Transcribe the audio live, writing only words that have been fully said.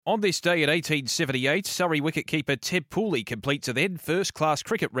On this day in 1878, Surrey wicketkeeper Ted Pooley completes a then first-class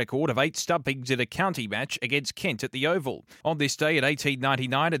cricket record of 8 stumpings in a county match against Kent at the Oval. On this day in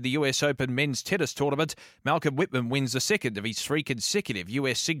 1899, in the US Open men's tennis tournament, Malcolm Whitman wins the second of his 3 consecutive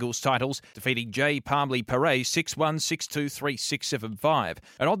US singles titles, defeating J. Palmley Perez 6-1, 6-2, 3-6, 7-5.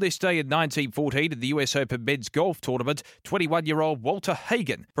 And on this day in 1914, in the US Open men's golf tournament, 21-year-old Walter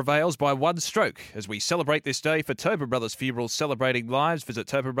Hagen prevails by 1 stroke. As we celebrate this day for Tobin Brothers Funerals Celebrating Lives, visit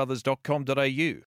tobinbrothers.com.au.